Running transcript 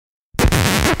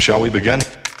Shall we begin?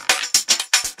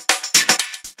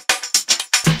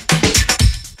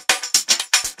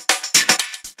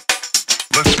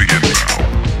 Let's begin now.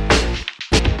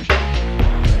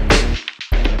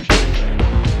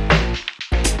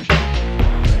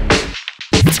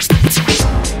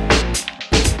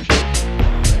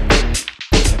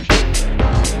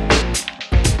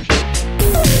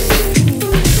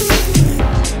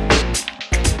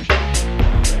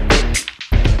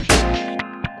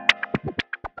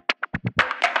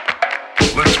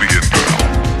 Let's begin now.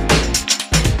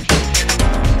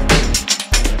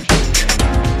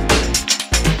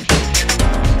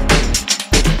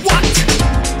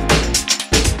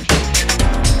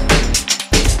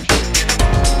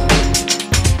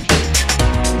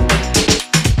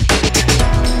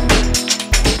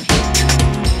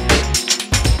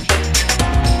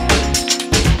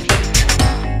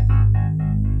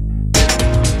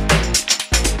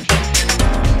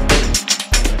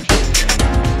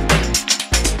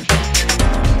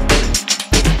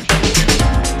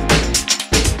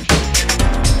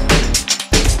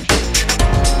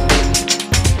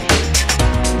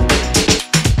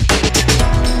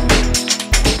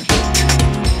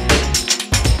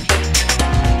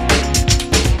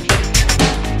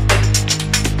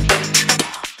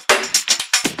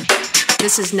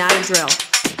 This is not a drill.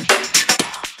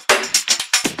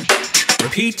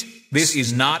 Repeat, this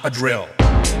is not a drill.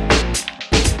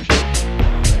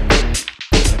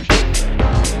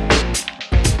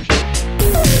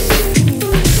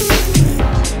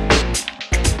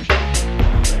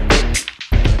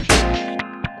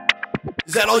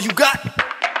 Is that all you got?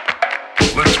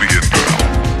 Let's begin now.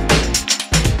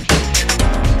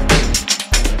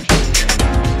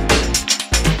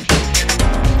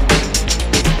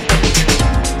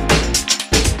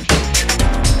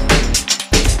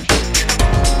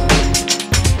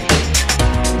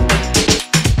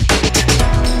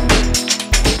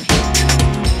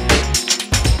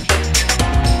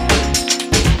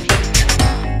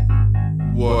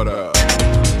 What up?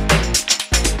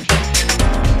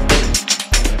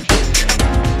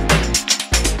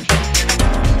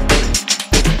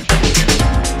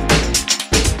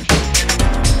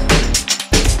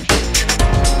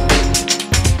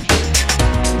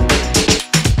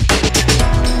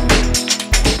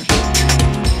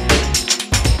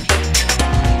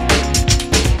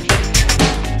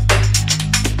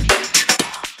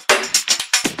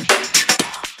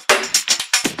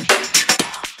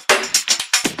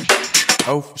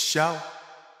 Oh, for sure.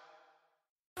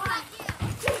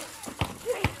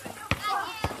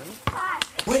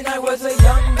 When I was a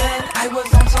young man, I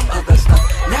was on some other stuff.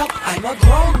 Now I'm a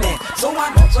grown man, so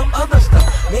I'm on some other stuff.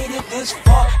 Made it this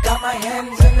far, got my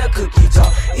hands in the cookie jar.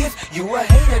 If you a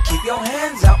hater, keep your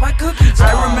hands out my cookie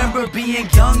jar. I remember being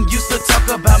young, used to talk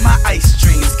about my ice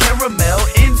dreams. Caramel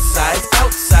insides,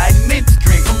 outside mint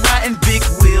cream. From riding big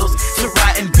wheels to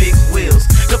riding big wheels.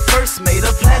 The first made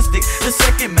of plastic, the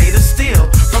second made of steel.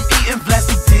 From eating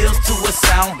plastic deals to a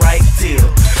sound right deal.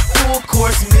 Full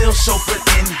course meal chauffeured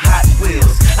in Hot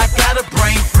Wheels. I got a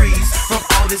brain freeze from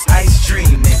all this ice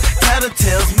dreaming.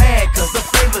 Tattletale's mad cause the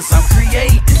flavors I'm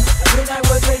creating. When I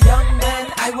was a young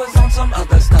man, I was on some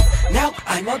other stuff. Now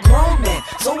I'm a grown man,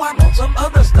 so I'm on some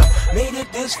other stuff. Made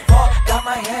it this far, got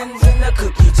my hands in the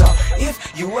cookie jar. If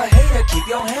you a hater, keep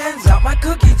your hands out my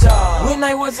cookie jar. When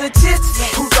I was a tit,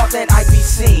 who thought that I'd be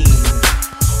seen?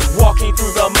 Walking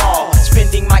through the mall,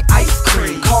 spending my ice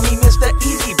cream. Call me Mr.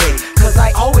 Easy Bake, cause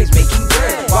I always making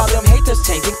bread. While them haters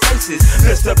changing places,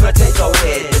 Mr. Potato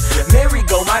Head. Merry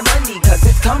go my money, cause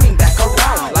it's coming back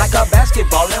around. Like a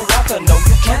basketball in water, no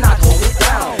you cannot hold it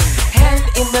down. Hand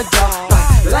in the dark,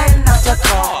 land not a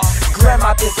car.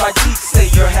 Grandma if I teach, say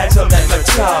you're handsome and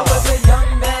mature. When I was a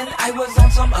young man, I was on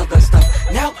some other stuff.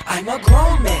 Now I'm a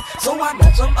grown man, so I'm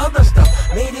on some other stuff.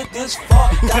 Made it this far,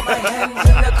 got my hands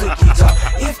in the cookie jar.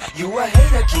 If you a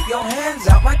hater, keep your hands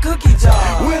out my cookie jar.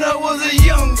 When I was a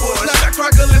young boy, like a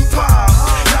crackling pie.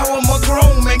 Now I'm a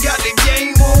grown man, got the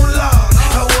game on lock.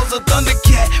 I was a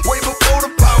Thundercat, way before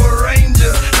the Power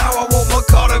Ranger. Now I want my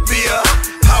car to be a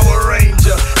Power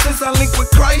Ranger. Since I linked with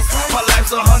Christ, my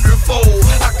life's 100-fold.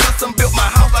 I custom built my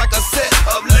house like a set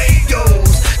of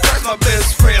Legos. Christ my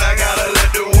best friend, I gotta let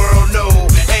the world know.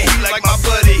 And he like my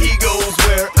buddy, he goes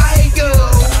where I go.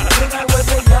 When I was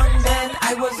a young man,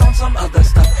 I was on some other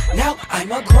stuff. Now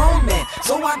I'm a grown man,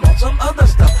 so I'm on some other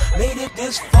stuff. Made it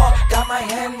this far, got my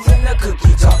hands in the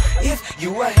cookie jar. If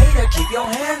you a hater, keep your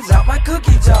hands out my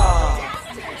cookie jar.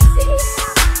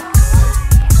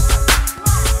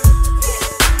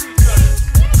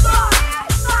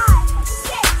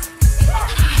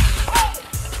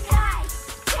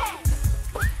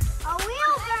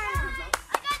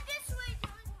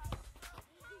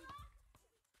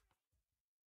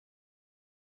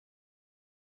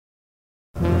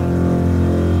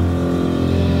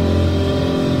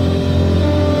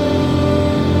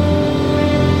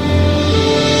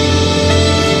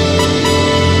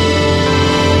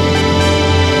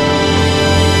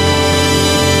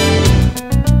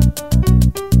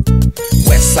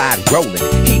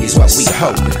 is what we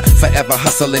holdin'. Forever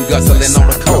hustling, guzzling on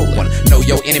a cold one. Know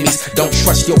your enemies, don't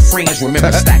trust your friends.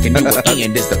 Remember stacking you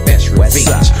again is the best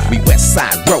revenge. We west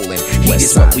side rollin', heat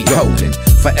is what we holdin'.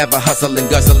 Forever hustling,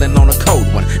 guzzling on a cold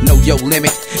one. Know your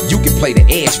limit, you can play the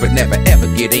edge, but never ever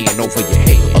get in over your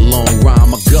head. A long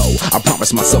rhyme ago, I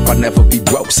promised myself I'd never be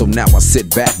broke. So now I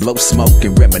sit back, blow smoke,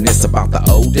 and reminisce about the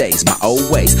old days, my old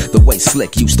ways. The way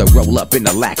Slick used to roll up in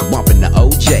the lack, bumping the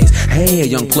OJs. Hey, a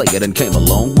young player done came a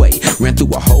long way. Ran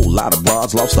through a whole lot of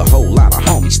bars, lost a whole lot of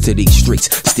homies to these streets.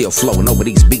 Still flowing over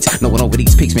these beats, knowing over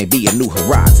these peaks may be a new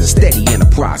horizon. Steady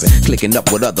enterprising, clicking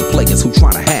up with other players who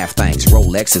tryna have things.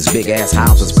 Rolexes, big ass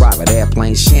houses, private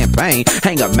airplanes, champagne.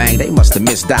 Hang up, man, they must have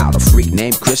missed out. A freak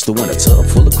named Crystal in a tub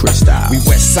full of crystal. We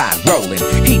west side rollin',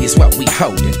 heat is what we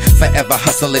holdin'. Forever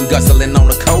hustling, guzzling on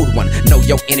a cold one. Know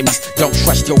your enemies, don't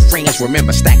trust your friends.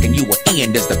 Remember stacking you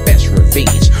again is the best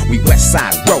revenge. We west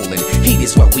side rollin', heat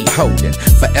is what we holdin'.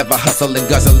 Forever hustling,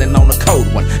 guzzling on a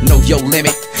cold one. Know your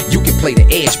limit, you can play the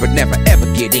edge, but never ever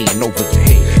get in over your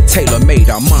head. Tailor-made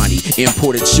Armani,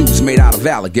 imported shoes made out of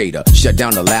alligator. Shut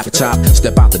down the laptop,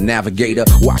 step out the navigator.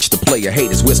 Watch the player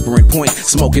haters whispering point,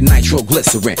 smoking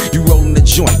nitroglycerin. You rollin' the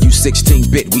joint, you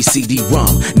 16-bit, we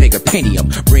CD-ROM. Nigga Pentium,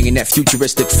 bringing that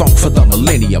futuristic funk for the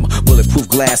millennium. Bulletproof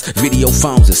glass, video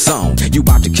phones and song. You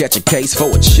about to catch a case for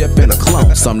a chip and a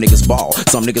clone. Some niggas ball,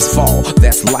 some niggas fall,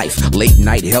 that's life. Late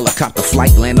night helicopter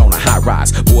flight, land on a high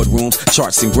rise. Boardrooms,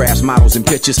 charts and graphs, models and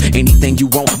pictures. Anything you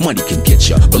want, money can get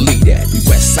ya. Believe that. We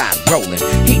west side rollin',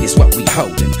 heat is what we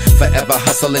holdin'. Forever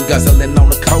hustling, guzzling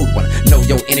on a cold one. Know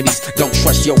your enemies, don't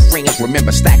trust your friends.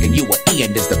 Remember stacking you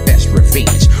again is the best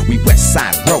revenge. We west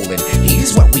side rollin', heat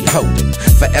is what we holdin'.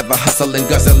 Forever hustling,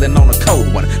 guzzling on a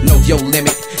cold one. Know your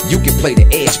limit, you can play the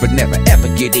edge, but never ever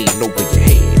get in over your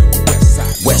head.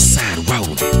 West side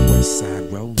rollin', west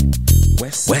side rollin',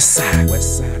 west side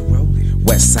rollin',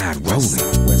 west side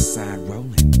rollin', west side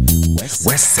rollin'.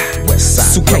 West side.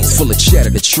 Suitcase full of cheddar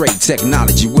to trade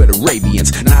technology with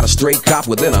Arabians. Not a stray cop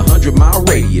within 100-mile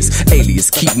radius. Alias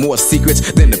keep more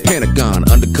secrets than the Pentagon.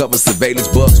 Undercover surveillance,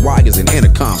 bugs, wires, and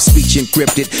intercom. Speech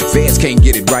encrypted, feds can't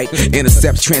get it right.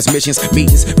 Intercepts transmissions,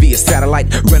 meetings via satellite.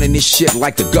 Running this shit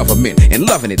like the government and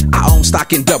loving it. I own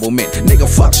stock in double mint. Nigga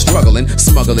fuck struggling,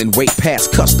 smuggling, way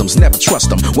past customs. Never trust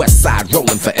them. West side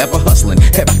rolling, forever hustling.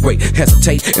 Heavyweight,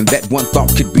 hesitate, and that one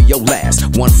thought could be your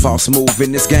last. One false move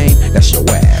in this game, that's your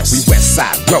ass. We west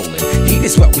side rollin', heat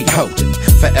is what we holdin'.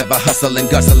 Forever hustling,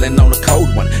 guzzling on a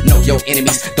cold one. Know your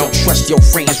enemies, don't trust your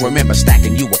friends. Remember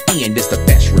stacking you again is the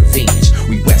best revenge.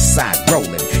 We west side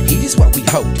rollin', heat is what we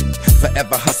holdin'.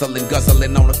 Forever hustling,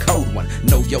 guzzling on a cold one.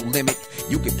 Know your limit,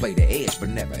 you can play the edge, but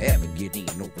never ever get in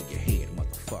over your head,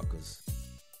 motherfuckers.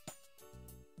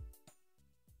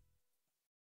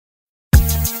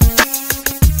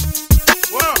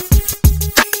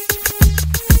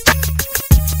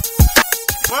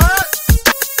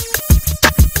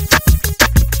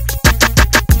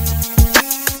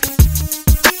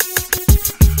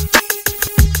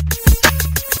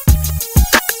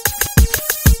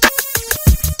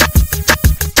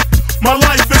 My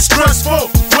life is stressful,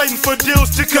 waiting for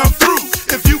deals to come through.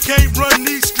 If you can't run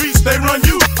these streets, they run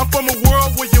you. I'm from a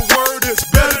world where your word is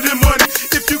better than money.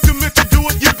 If you commit to do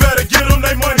it, you better get on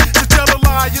their money. To tell a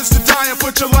lie is to die and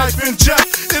put your life in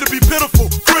jeopardy. It'll be pitiful,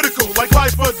 critical, like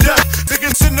life or death.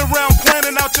 Niggas sitting around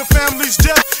planning out your family's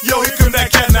death. Yo, here come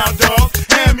that cat now, dog.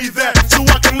 Hand me that, so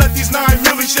I can let these 9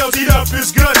 milli shells eat up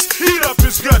his guts. Eat up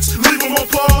his guts, leave him on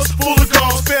pause, full of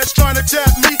gauze. Feds trying to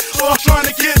tap me, or trying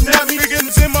to kidnap me.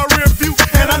 Niggas in my rear view,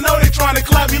 and I know they trying to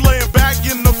clap me. Laying back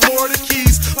in the Florida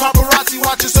Keys. Paparazzi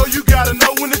watching, so you gotta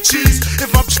know when to cheese.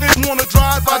 If my shit wanna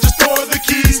drive, I just throw her the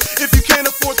keys. If you can't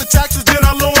afford the taxes, then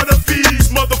I lower the fees.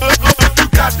 Motherfucker, if you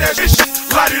got that shit,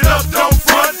 light it up, don't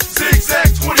front. Zigzag,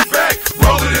 20 back,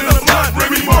 roll it in a blunt.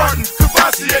 Remy Martin,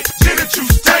 Cavassier, gin and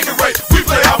juice, Tanqueray. We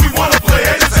play how we wanna play,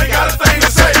 haters ain't got a thing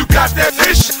to say. You got that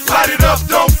shit, light it up,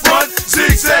 don't front.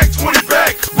 Zigzag, 20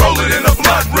 back, roll it in a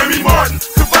blunt. Remy Martin,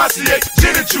 Cavassier,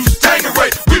 gin and juice,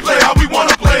 Tanqueray. We play how we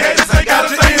wanna play, haters ain't got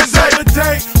a thing to say. The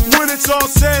day when it's all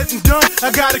said and done, I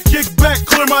gotta kick back,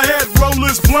 clear my head, roll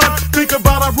this blunt. Think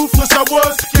about how ruthless I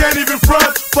was, can't even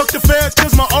front. Fuck the feds,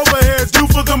 cause my overhead's due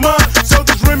for the month. So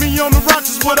this Remy on the rocks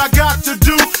is what I got to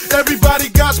do. Everybody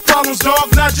got problems,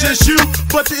 dog, not just you.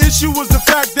 But the issue was the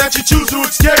fact that you choose to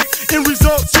escape. In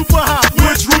result, super high,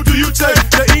 which route do you take?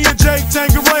 The E and J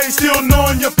Tanqueray, still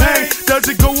knowing your pain. Does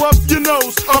it go up your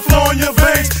nose or flow in your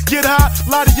veins? Get high,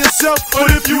 lie to yourself,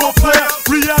 but if you a player,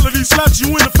 reality slaps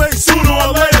you in the face sooner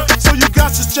or later. So you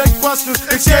got to check busters,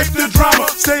 escape the drama.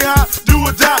 Stay high, do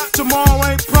or die, tomorrow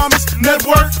ain't promised.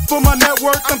 Network, for my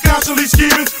network, I'm constantly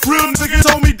scheming. Real niggas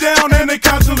hold me down and they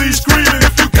constantly screaming.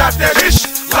 If you got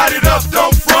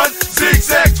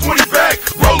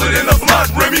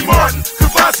blunt, Remy Martin,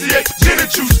 Cavassier, gin and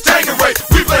juice, Tangeray.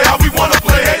 We play how we wanna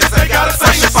play, haters ain't gotta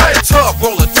say it. By the tub,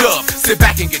 roll a dub, sit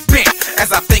back and get bent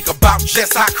as I think about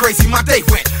just how crazy my day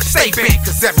went. Stay bent,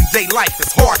 cause everyday life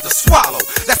is hard to swallow.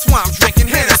 That's why I'm drinking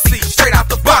Hennessy straight out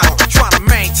the bottle. Trying to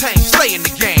maintain, stay in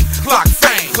the game, clock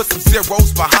fame, put some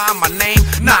zeros behind my name,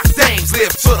 knock dames,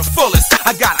 live to the fullest.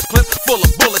 I got a clip full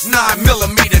of bullets,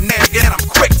 9mm nigga, and I'm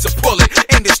quick to pull it.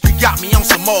 Industry got me on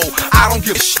some old, I don't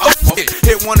give a shit.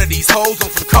 Hit one of these hoes, I'm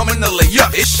from coming to lay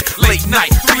up. It's late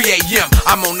night, 3 a.m.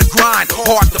 I'm on the grind,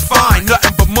 hard to find,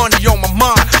 nothing but money on my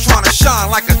mind. Trying to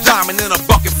shine like a diamond in a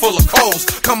bucket full of coals.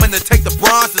 Coming to take the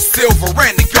bronze, the silver,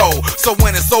 and the gold. So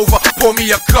when it's over, pour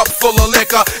me a cup full of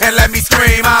liquor and let me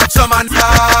scream out to my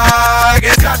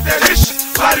niggas. Got that ish,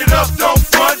 light it up, don't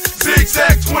front.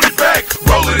 Zigzag 20 bag,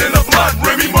 roll it in a blunt.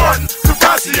 Remy Martin,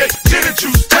 Cavassier,